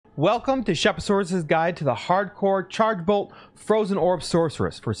Welcome to Shepasaurus' guide to the hardcore Charge Bolt Frozen Orb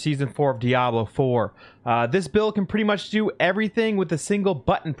Sorceress for Season 4 of Diablo 4. This build can pretty much do everything with a single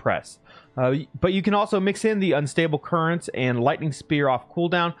button press. But you can also mix in the Unstable Currents and Lightning Spear off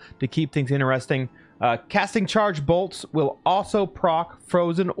cooldown to keep things interesting. Casting Charge Bolts will also proc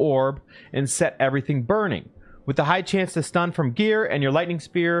Frozen Orb and set everything burning. With the high chance to stun from gear and your Lightning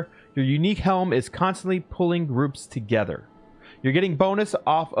Spear, your unique helm is constantly pulling groups together. You're getting bonus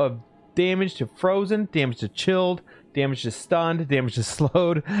off of damage to frozen, damage to chilled, damage to stunned, damage to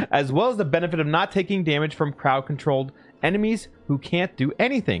slowed, as well as the benefit of not taking damage from crowd-controlled enemies who can't do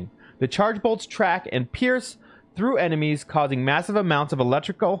anything. The charge bolts track and pierce through enemies, causing massive amounts of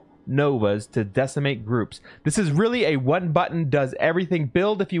electrical novas to decimate groups. This is really a one-button does everything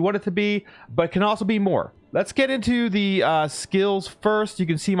build if you want it to be, but can also be more. Let's get into the skills first. You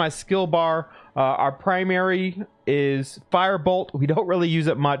can see my skill bar. Our primary is Firebolt. We don't really use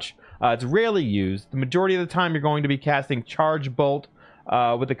it much. It's rarely used. The majority of the time you're going to be casting Charge Bolt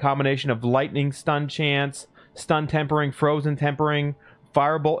with a combination of Lightning Stun Chance, Stun Tempering, Frozen Tempering,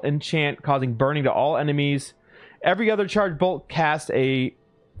 Firebolt Enchant, causing burning to all enemies. Every other Charge Bolt casts a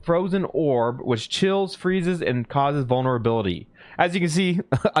Frozen Orb, which chills, freezes, and causes vulnerability. As you can see,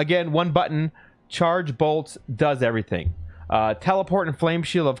 again, one button, Charge Bolts does everything. Teleport and Flame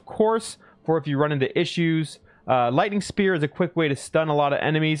Shield, of course, for if you run into issues. Lightning Spear is a quick way to stun a lot of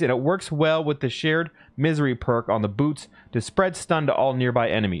enemies, and it works well with the Shared Misery perk on the boots to spread stun to all nearby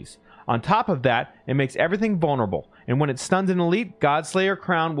enemies. On top of that, it makes everything vulnerable, and when it stuns an elite, Godslayer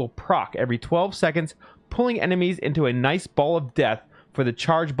Crown will proc every 12 seconds, pulling enemies into a nice ball of death for the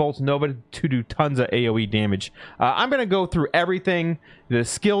Charge Bolts Nova to do tons of AoE damage. I'm going to go through everything, the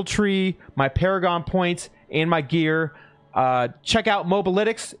skill tree, my Paragon points, and my gear. Check out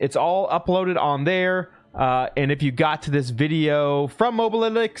Mobalytics. It's all uploaded on there. And if you got to this video from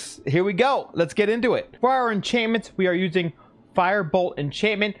Mobalytics, here we go. Let's get into it. For our enchantments, we are using Firebolt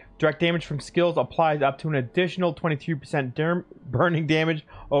Enchantment. Direct damage from skills applies up to an additional 23% burning damage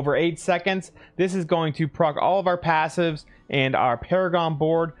over 8 seconds. This is going to proc all of our passives and our Paragon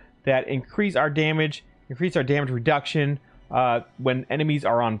Board that increase our damage reduction when enemies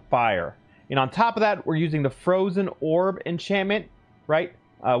are on fire. And on top of that, we're using the Frozen Orb enchantment, right?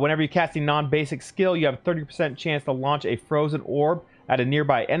 Whenever you're casting non-basic skill, you have a 30% chance to launch a Frozen Orb at a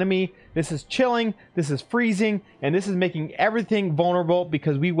nearby enemy. This is chilling, this is freezing, and this is making everything vulnerable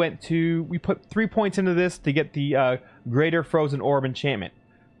because we put 3 points into this to get the Greater Frozen Orb enchantment.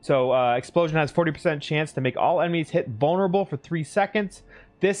 So Explosion has 40% chance to make all enemies hit vulnerable for 3 seconds.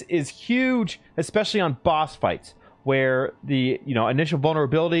 This is huge, especially on boss fights, where the initial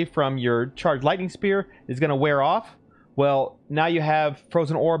vulnerability from your charged Lightning Spear is going to wear off. Well, now you have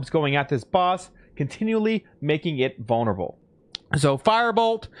Frozen Orbs going at this boss, continually making it vulnerable. So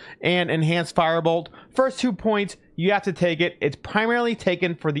Firebolt and Enhanced Firebolt, first 2 points, you have to take it. It's primarily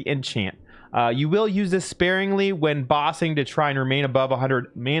taken for the enchant. You will use this sparingly when bossing to try and remain above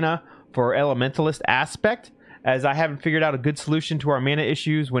 100 mana for Elementalist aspect, as I haven't figured out a good solution to our mana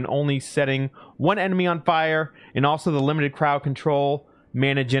issues when only setting one enemy on fire, and also the limited crowd control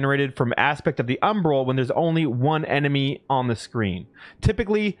mana generated from aspect of the Umbral when there's only one enemy on the screen.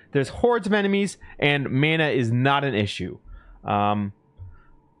 Typically, there's hordes of enemies, and mana is not an issue.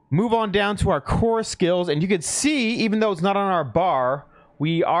 Move on down to our core skills, and you can see, even though it's not on our bar,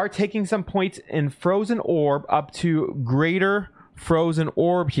 we are taking some points in Frozen Orb up to Greater Frozen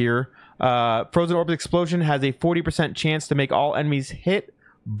Orb here. Frozen Orb Explosion has a 40% chance to make all enemies hit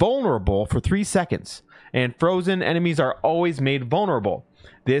vulnerable for 3 seconds. And frozen enemies are always made vulnerable.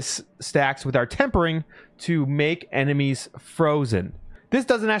 This stacks with our Tempering to make enemies frozen. This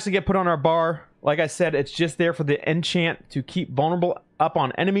doesn't actually get put on our bar. Like I said, it's just there for the enchant to keep vulnerable up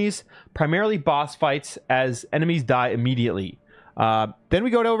on enemies, primarily boss fights, as enemies die immediately. Then we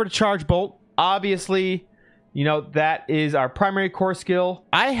go over to Charge Bolt. Obviously, that is our primary core skill.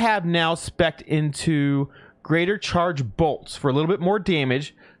 I have now spec'd into Greater Charge Bolts for a little bit more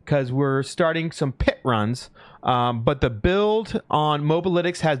damage because we're starting some pit runs. But the build on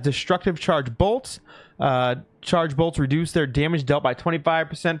Mobalytics has Destructive Charge Bolts. Charge Bolts reduce their damage dealt by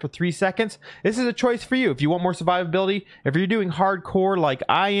 25% for 3 seconds. This is a choice for you. If you want more survivability, if you're doing hardcore like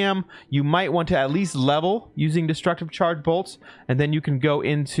I am, you might want to at least level using Destructive Charge Bolts, and then you can go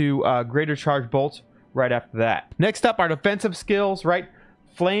into Greater Charge Bolts right after that. Next up, our defensive skills, right?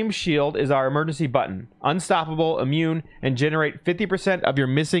 Flame Shield is our emergency button. Unstoppable, immune, and generate 50% of your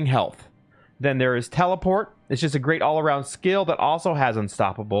missing health. Then there is Teleport. It's just a great all-around skill that also has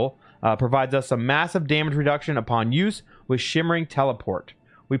Unstoppable. Provides us some massive damage reduction upon use with Shimmering Teleport.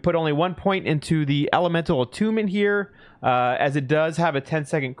 We put only 1 point into the elemental attunement here, as it does have a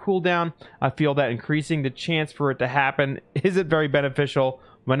 10-second cooldown. I feel that increasing the chance for it to happen isn't very beneficial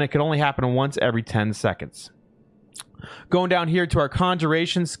when it can only happen once every 10 seconds. Going down here to our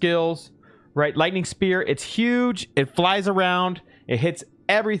conjuration skills, right? Lightning Spear, it's huge. It flies around. It hits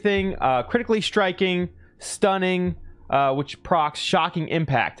everything, critically striking, stunning, which procs Shocking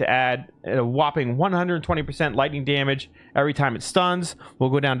Impact to add a whopping 120% lightning damage every time it stuns. We'll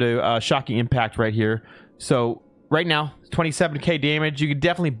go down to Shocking Impact right here. So right now, 27k damage. You can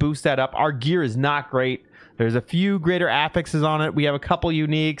definitely boost that up. Our gear is not great. There's a few greater affixes on it. We have a couple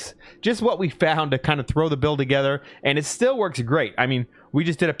uniques. Just what we found to kind of throw the build together, and it still works great. I mean, we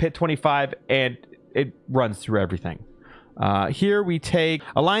just did a pit 25, and it runs through everything. Here we take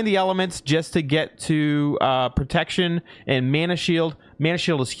Align the Elements just to get to protection and Mana Shield. Mana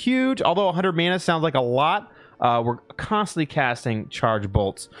Shield is huge. Although 100 mana sounds like a lot, we're constantly casting Charge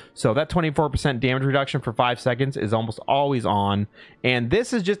Bolts. So that 24% damage reduction for 5 seconds is almost always on. And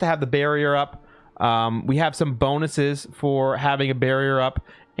this is just to have the barrier up. We have some bonuses for having a barrier up.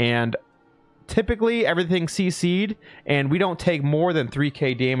 And typically everything's CC'd. And we don't take more than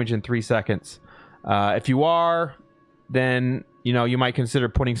 3k damage in 3 seconds. If you are, then you might consider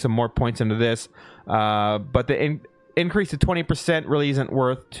putting some more points into this, but the increase to 20% really isn't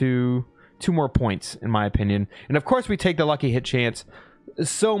worth two more points in my opinion. And of course we take the lucky hit chance.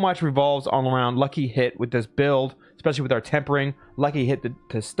 So much revolves all around lucky hit with this build, especially with our tempering. Lucky hit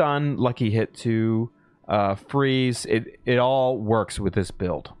to stun, lucky hit to freeze. It all works with this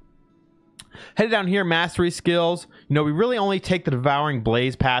build. Headed down here, mastery skills. We really only take the Devouring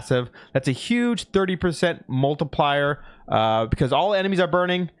Blaze passive. That's a huge 30% multiplier because all enemies are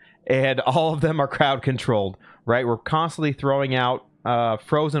burning and all of them are crowd controlled, right? We're constantly throwing out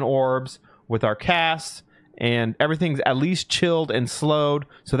frozen orbs with our casts, and everything's at least chilled and slowed,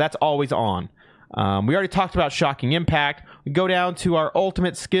 so that's always on. We already talked about Shocking Impact. We go down to our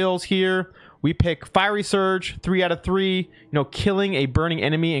ultimate skills here. We pick Fiery Surge, 3 out of 3. Killing a burning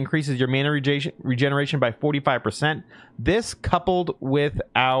enemy increases your mana regeneration by 45%. This coupled with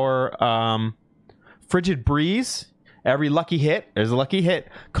our Frigid Breeze, every lucky hit, there's a lucky hit.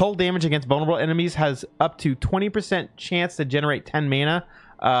 Cold damage against vulnerable enemies has up to 20% chance to generate 10 mana.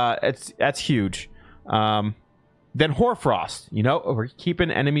 That's huge. Then Hoarfrost, we're keeping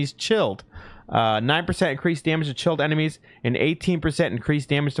enemies chilled. 9% increased damage to chilled enemies and 18% increased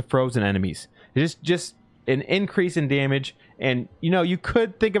damage to frozen enemies. It's just an increase in damage, and you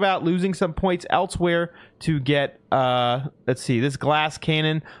could think about losing some points elsewhere to get let's see, this glass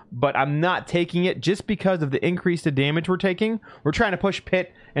cannon, but I'm not taking it just because of the increase to damage we're taking. We're trying to push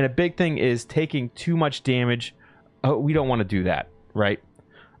pit, and a big thing is taking too much damage. We don't want to do that, right?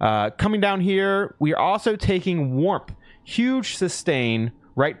 Coming down here, we are also taking Warmth, huge sustain,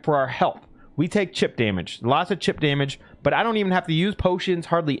 right, for our health. We take chip damage, lots of chip damage, but I don't even have to use potions,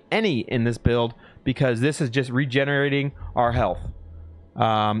 hardly any in this build, because this is just regenerating our health.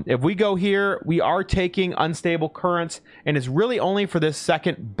 If we go here, we are taking Unstable Currents, and it's really only for this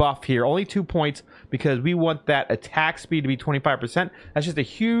second buff here, only 2 points, because we want that attack speed to be 25%. That's just a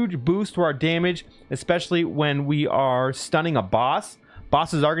huge boost to our damage, especially when we are stunning a boss.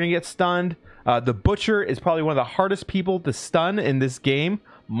 Bosses are going to get stunned. The Butcher is probably one of the hardest people to stun in this game.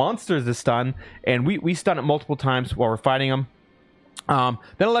 Monsters to stun, and we stun it multiple times while we're fighting them.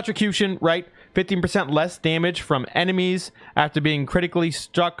 Then Electrocution, right? 15% less damage from enemies after being critically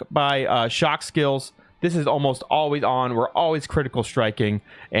struck by shock skills. This is almost always on. We're always critical striking,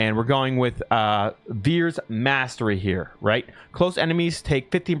 and we're going with Veer's Mastery here, right? Close enemies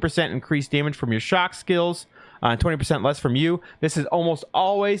take 15% increased damage from your shock skills, 20% less from you. This is almost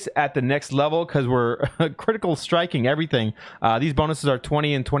always at the next level because we're critical striking everything. These bonuses are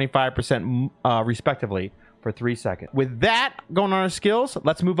 20 and 25% respectively for 3 seconds. With that going on our skills,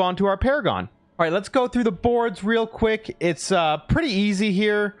 let's move on to our Paragon. All right, let's go through the boards real quick. It's pretty easy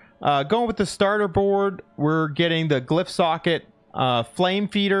here. Going with the starter board, we're getting the Glyph Socket, Flame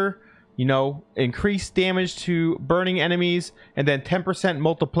Feeder, increased damage to burning enemies, and then 10%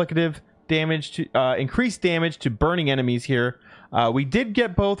 multiplicative damage to increased damage to burning enemies here. We did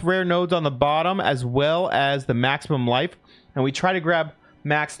get both rare nodes on the bottom as well as the maximum life, and we try to grab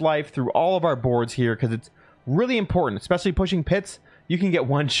max life through all of our boards here because it's really important, especially pushing pits. You can get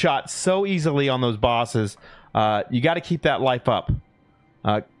one shot so easily on those bosses. You got to keep that life up.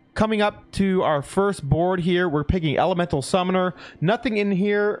 Coming up to our first board here, we're picking Elemental Summoner. Nothing in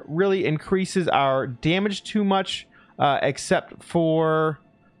here really increases our damage too much except for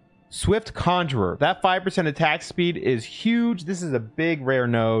Swift Conjurer. That 5% attack speed is huge. This is a big rare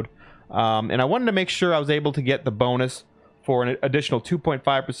node. And I wanted to make sure I was able to get the bonus for an additional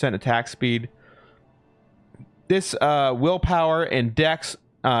 2.5% attack speed. This willpower and dex,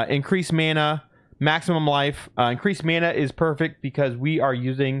 increased mana, maximum life. Increased mana is perfect because we are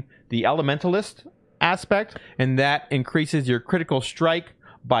using the elementalist aspect, and that increases your critical strike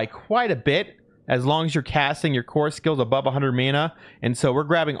by quite a bit as long as you're casting your core skills above 100 mana. And so we're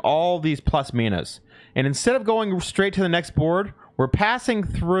grabbing all these plus manas, and instead of going straight to the next board, we're passing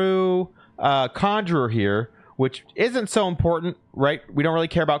through Conjurer here, which isn't so important, right? We don't really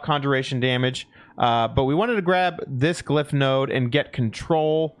care about conjuration damage, but we wanted to grab this glyph node and get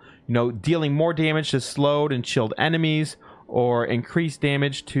control, you know, dealing more damage to slowed and chilled enemies, or increased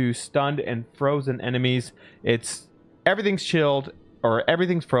damage to stunned and frozen enemies. It's everything's chilled, or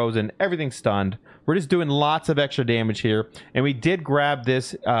everything's frozen, everything's stunned. We're just doing lots of extra damage here. And we did grab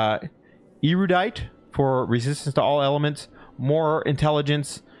this Erudite for resistance to all elements, more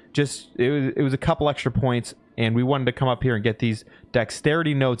intelligence. Just it was a couple extra points, and we wanted to come up here and get these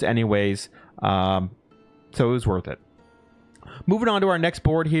dexterity nodes anyways, so it was worth it. Moving on to our next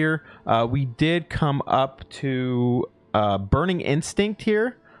board here, we did come up to Burning Instinct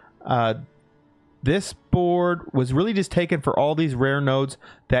here. This board was really just taken for all these rare nodes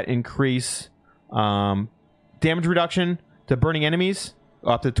that increase damage reduction to burning enemies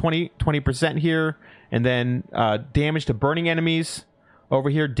up to 20% here, and then damage to burning enemies over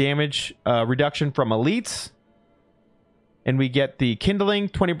here, damage reduction from elites. And we get the Kindling,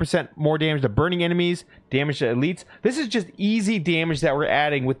 20% more damage to burning enemies, damage to elites. This is just easy damage that we're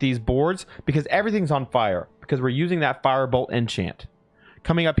adding with these boards because everything's on fire, because we're using that Firebolt enchant.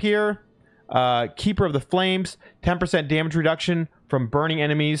 Coming up here, Keeper of the Flames, 10% damage reduction from burning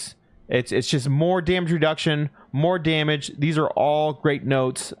enemies. It's just more damage reduction, more damage. These are all great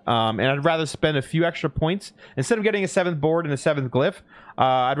notes, and I'd rather spend a few extra points. Instead of getting a 7th board and a 7th glyph,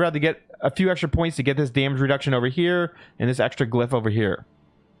 I'd rather get a few extra points to get this damage reduction over here and this extra glyph over here.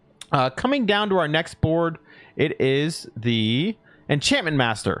 Coming down to our next board, it is the Enchantment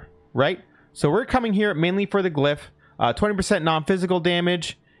Master, right? So we're coming here mainly for the glyph, 20% non-physical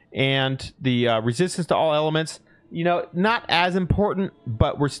damage, and the resistance to all elements. You know, not as important,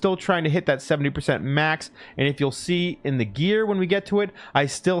 but we're still trying to hit that 70% max. And if you'll see in the gear when we get to it, I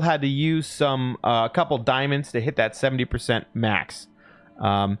still had to use some a couple diamonds to hit that 70% max.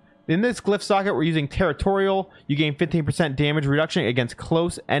 In this glyph socket, we're using Territorial. You gain 15% damage reduction against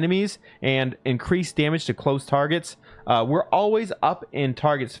close enemies and increased damage to close targets. We're always up in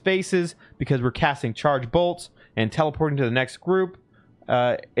targets' faces because we're casting charge bolts and teleporting to the next group.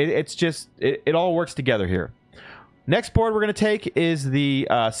 It all works together here. Next board we're going to take is the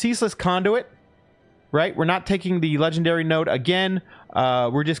Ceaseless Conduit, right? We're not taking the legendary node again.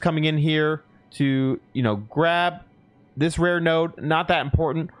 We're just coming in here to, you know, grab this rare node. Not that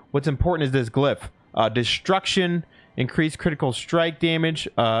important. What's important is this glyph. Destruction, increased critical strike damage.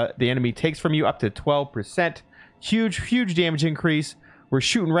 The enemy takes from you up to 12%. Huge damage increase. We're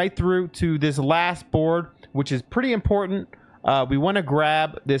shooting right through to this last board, which is pretty important. We want to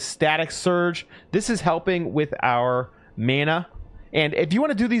grab this Static Surge. This is helping with our mana. And if you want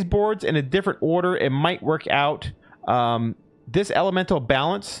to do these boards in a different order, it might work out. This Elemental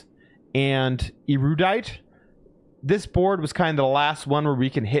Balance and Erudite. This board was kind of the last one where we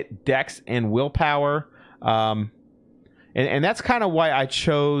can hit Dex and Willpower. And that's kind of why I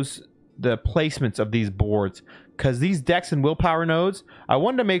chose the placements of these boards. Because these Dex and Willpower nodes, I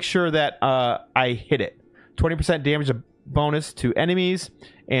wanted to make sure that I hit it. 20% damage bonus to enemies,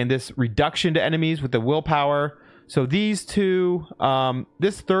 and this reduction to enemies with the willpower. So these two,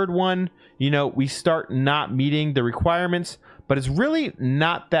 this third one, you know, we start not meeting the requirements, but it's really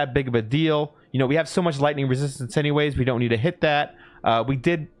not that big of a deal. You know, we have so much lightning resistance anyways, we don't need to hit that. We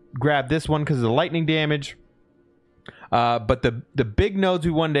did grab this one because of the lightning damage. But the big nodes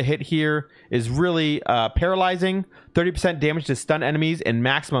we wanted to hit here is really paralyzing, 30% damage to stun enemies and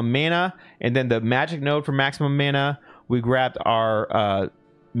maximum mana, and then the magic node for maximum mana. We grabbed our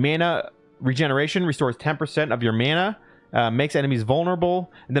mana regeneration, restores 10% of your mana, makes enemies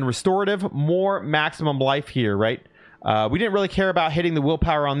vulnerable, and then restorative, more maximum life here, right? We didn't really care about hitting the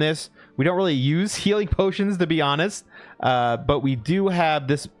willpower on this. We don't really use healing potions, to be honest, but we do have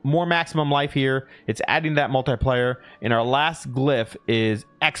this more maximum life here. It's adding that multiplayer, and our last glyph is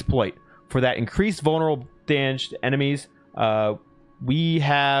Exploit for that increased vulnerable damage to enemies. We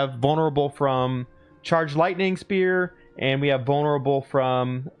have vulnerable from Charged Lightning Spear, and we have vulnerable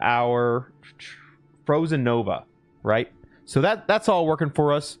from our Frozen Nova, right? So that's all working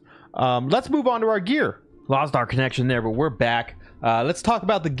for us. Let's move on to our gear. Lost our connection there, but we're back. Let's talk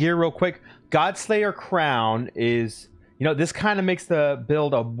about the gear real quick. Godslayer Crown is, you know, this kind of makes the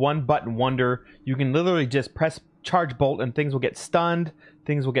build a one-button wonder. You can literally just press charge bolt, and things will get stunned,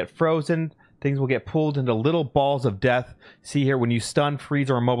 things will get frozen, things will get pulled into little balls of death. See here, when you stun, freeze,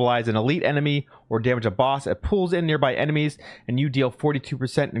 or immobilize an elite enemy or damage a boss, it pulls in nearby enemies and you deal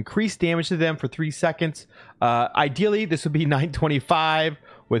 42% increased damage to them for 3 seconds. Ideally, this would be 925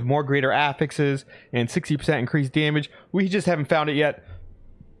 with more greater affixes and 60% increased damage. We just haven't found it yet.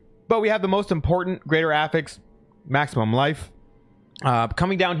 But we have the most important greater affix, maximum life.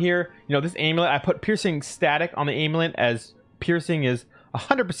 Coming down here, you know, this amulet, I put piercing static on the amulet as piercing is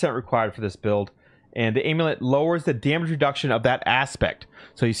 100% required for this build, and the amulet lowers the damage reduction of that aspect.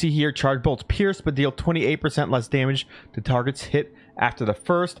 So you see here, charge bolts pierce but deal 28% less damage to targets hit after the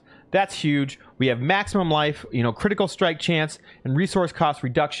first. That's huge. We have maximum life, you know, critical strike chance, and resource cost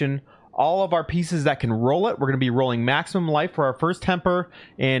reduction. All of our pieces that can roll it, we're going to be rolling maximum life for our first temper,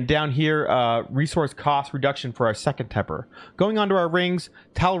 and down here, resource cost reduction for our second temper. Going on to our rings,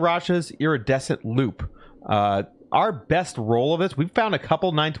 Talrasha's Iridescent Loop. Our best roll of this, we've found a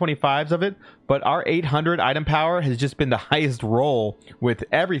couple 925s of it, but our 800 item power has just been the highest roll with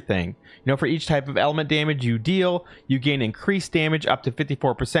everything. You know, for each type of element damage you deal, you gain increased damage up to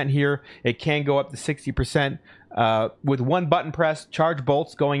 54% here. It can go up to 60%. With one button press, charge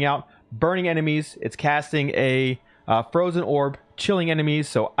bolts going out, burning enemies. It's casting a frozen orb, chilling enemies,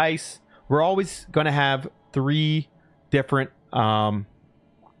 so ice. We're always going to have 3 different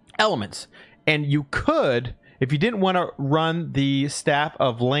elements. And you could, if you didn't want to run the Staff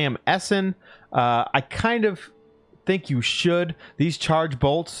of Lamb Essen, I kind of think you should. These charge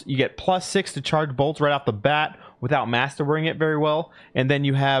bolts, you get +6 to charge bolts right off the bat without mastering it very well. And then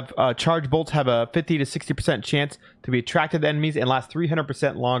you have charge bolts have a 50 to 60% chance to be attracted to enemies and last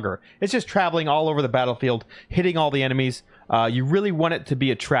 300% longer. It's just traveling all over the battlefield, hitting all the enemies. You really want it to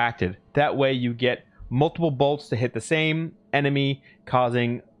be attracted. That way you get multiple bolts to hit the same enemy,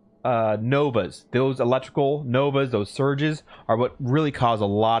 causing novas. Those electrical novas, those surges, are what really cause a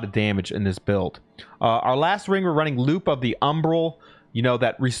lot of damage in this build. Our last ring, we're running Loop of the Umbral. You know,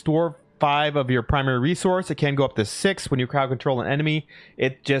 that restore 5 of your primary resource. It can go up to 6 when you crowd control an enemy.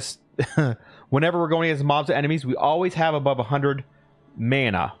 It just whenever we're going against mobs or enemies, we always have above 100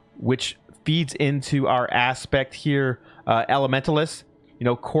 mana, which feeds into our aspect here. Elementalists, you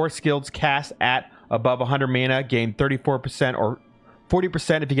know, core skills cast at above 100 mana gain 34% or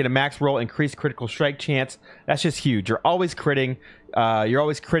 40% if you get a max roll, increased critical strike chance. That's just huge. You're always critting. You're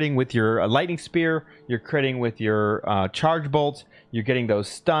always critting with your lightning spear. You're critting with your charge bolts. You're getting those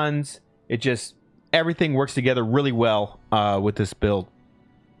stuns. It just, everything works together really well with this build.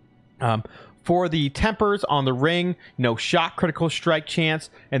 For the tempers on the ring, you know, shock, critical strike chance,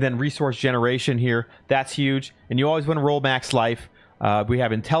 and then resource generation here. That's huge. And you always want to roll max life. We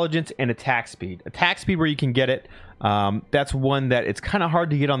have intelligence and attack speed. Attack speed where you can get it. That's one that it's kind of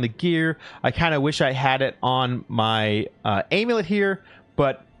hard to get on the gear. I kind of wish I had it on my amulet here,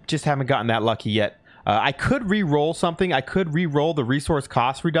 but just haven't gotten that lucky yet. I could re-roll something. I could re-roll the resource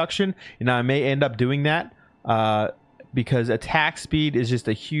cost reduction, and I may end up doing that because attack speed is just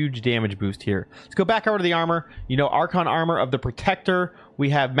a huge damage boost here. Let's go back over to the armor. You know, Archon armor of the Protector.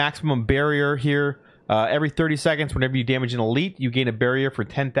 We have maximum barrier here. Every 30 seconds, whenever you damage an elite, you gain a barrier for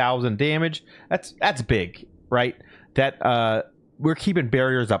 10,000 damage. That's big, right? That we're keeping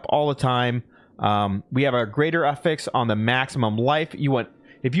barriers up all the time. We have a greater affix on the maximum life. You want,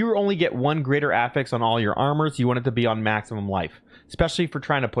 if you only get 1 greater affix on all your armors, you want it to be on maximum life, especially for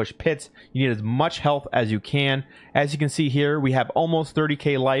trying to push pits. You need as much health as you can. As you can see here, we have almost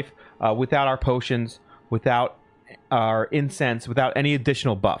 30k life without our potions, without our incense, without any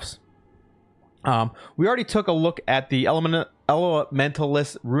additional buffs. We already took a look at the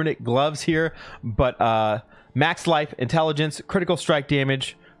Elementalist runic gloves here, but max life, intelligence, critical strike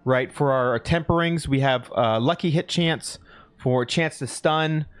damage, right? For our temperings, we have lucky hit chance for chance to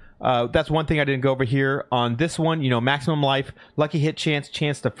stun. That's one thing I didn't go over here. On this one, you know, maximum life, lucky hit chance,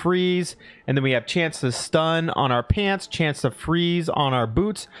 chance to freeze, and then we have chance to stun on our pants, chance to freeze on our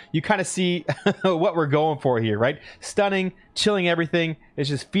boots. You kind of see what we're going for here, right? Stunning, chilling everything is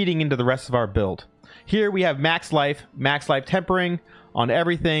just feeding into the rest of our build. Here we have max life tempering on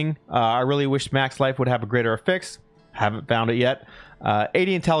everything. I really wish max life would have a greater affix. Haven't found it yet.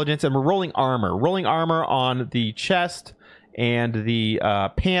 80 intelligence, and we're rolling armor. Rolling armor on the chest and the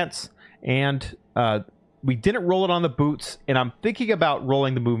pants, and we didn't roll it on the boots, and I'm thinking about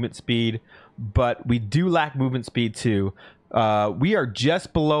rolling the movement speed, but we do lack movement speed too. We are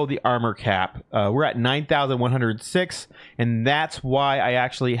just below the armor cap. We're at 9,106, and that's why I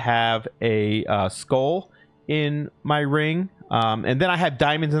actually have a skull in my ring, and then I have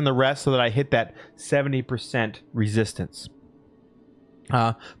diamonds in the rest so that I hit that 70% resistance.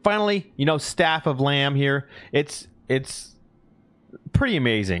 Finally, you know, Staff of Lamb here. It's pretty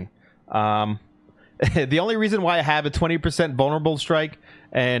amazing. The only reason why I have a 20% vulnerable strike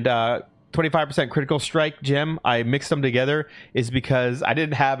and 25% critical strike gem, I mixed them together, is because I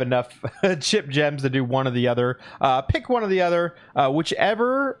didn't have enough chip gems to do one or the other. Pick one or the other.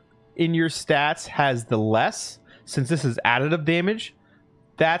 Whichever in your stats has the less, since this is additive damage,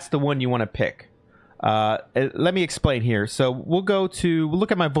 that's the one you want to pick. Let me explain here. So we'll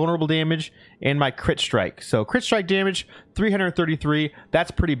look at my vulnerable damage and my crit strike. So crit strike damage 333,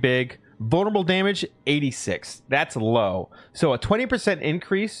 that's pretty big. Vulnerable damage 86, that's low. So a 20%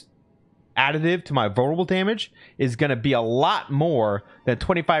 increase additive to my vulnerable damage is going to be a lot more than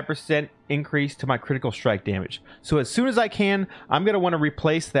 25% increase to my critical strike damage. So as soon as I can, I'm going to want to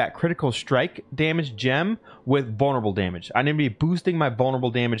replace that critical strike damage gem with vulnerable damage. I need to be boosting my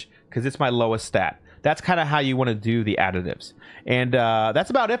vulnerable damage because it's my lowest stat. That's kind of how you want to do the additives. And that's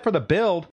about it for the build.